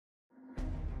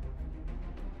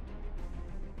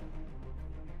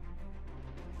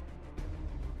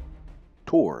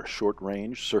Tor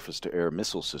short-range surface-to-air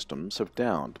missile systems have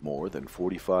downed more than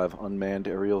 45 unmanned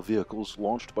aerial vehicles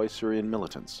launched by Syrian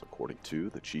militants, according to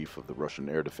the chief of the Russian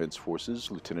Air Defense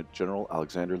Forces, Lieutenant General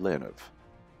Alexander Leonov.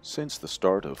 Since the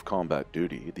start of combat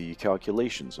duty, the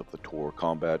calculations of the Tor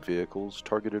combat vehicles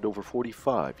targeted over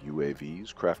 45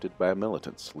 UAVs crafted by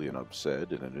militants, Leonov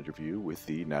said in an interview with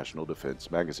the National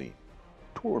Defense magazine.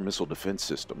 Tor missile defense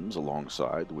systems,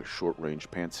 alongside with short-range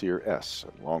Pantsir S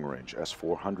and long-range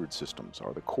S-400 systems,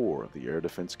 are the core of the air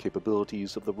defense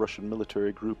capabilities of the Russian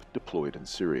military group deployed in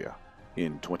Syria.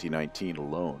 In 2019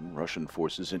 alone, Russian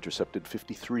forces intercepted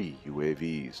 53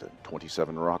 UAVs and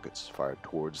 27 rockets fired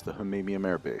towards the Hmeimim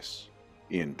air base.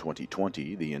 In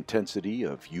 2020, the intensity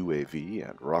of UAV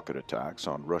and rocket attacks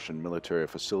on Russian military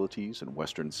facilities in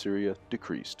western Syria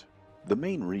decreased. The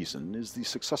main reason is the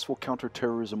successful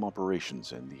counter-terrorism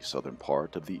operations in the southern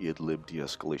part of the Idlib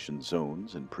de-escalation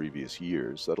zones in previous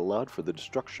years that allowed for the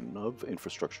destruction of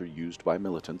infrastructure used by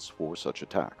militants for such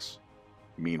attacks.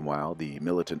 Meanwhile, the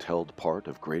militant-held part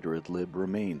of Greater Idlib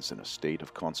remains in a state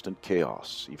of constant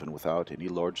chaos, even without any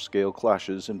large-scale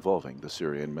clashes involving the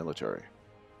Syrian military.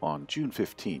 On June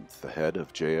 15th, the head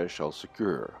of Jaish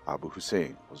al-Secur, Abu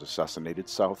Hussein, was assassinated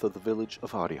south of the village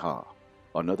of Ariha.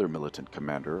 Another militant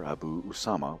commander, Abu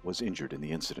Usama, was injured in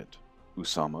the incident.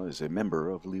 Usama is a member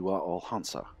of Liwa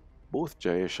al-Hansa. Both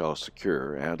Jaish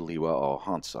al-Secur and Liwa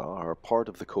al-Hansa are part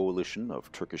of the coalition of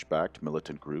Turkish-backed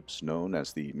militant groups known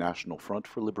as the National Front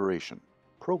for Liberation.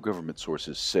 Pro-government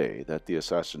sources say that the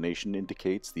assassination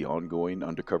indicates the ongoing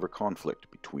undercover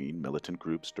conflict between militant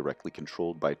groups directly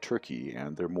controlled by Turkey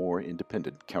and their more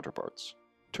independent counterparts.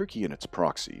 Turkey and its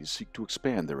proxies seek to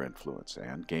expand their influence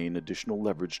and gain additional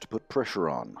leverage to put pressure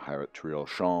on Hayat Tahrir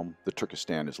al-Sham, the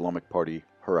Turkestan Islamic Party,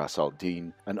 Haras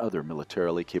al-Din, and other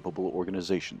militarily capable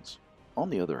organizations. On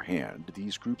the other hand,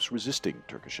 these groups resisting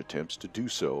Turkish attempts to do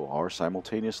so are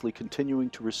simultaneously continuing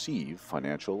to receive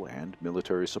financial and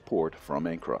military support from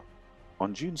Ankara.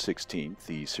 On June 16th,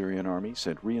 the Syrian army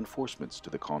sent reinforcements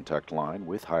to the contact line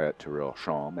with Hayat Tahrir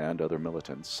al-Sham and other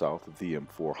militants south of the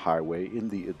M4 highway in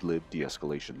the Idlib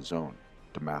de-escalation zone.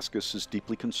 Damascus is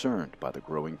deeply concerned by the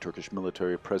growing Turkish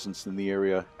military presence in the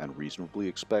area and reasonably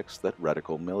expects that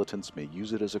radical militants may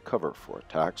use it as a cover for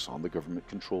attacks on the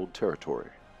government-controlled territory.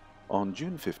 On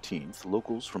June 15th,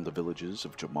 locals from the villages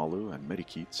of Jamalu and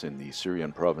Medikits in the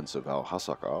Syrian province of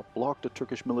al-Hasaka blocked a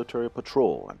Turkish military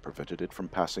patrol and prevented it from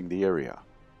passing the area.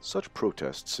 Such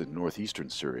protests in northeastern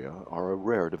Syria are a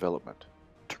rare development.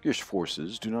 Turkish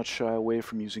forces do not shy away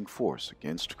from using force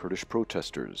against Kurdish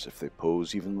protesters if they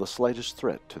pose even the slightest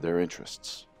threat to their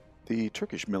interests. The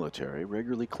Turkish military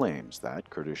regularly claims that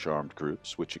Kurdish armed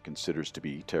groups, which it considers to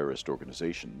be terrorist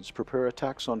organizations, prepare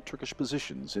attacks on Turkish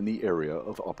positions in the area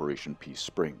of Operation Peace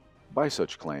Spring. By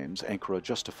such claims, Ankara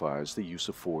justifies the use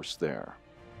of force there.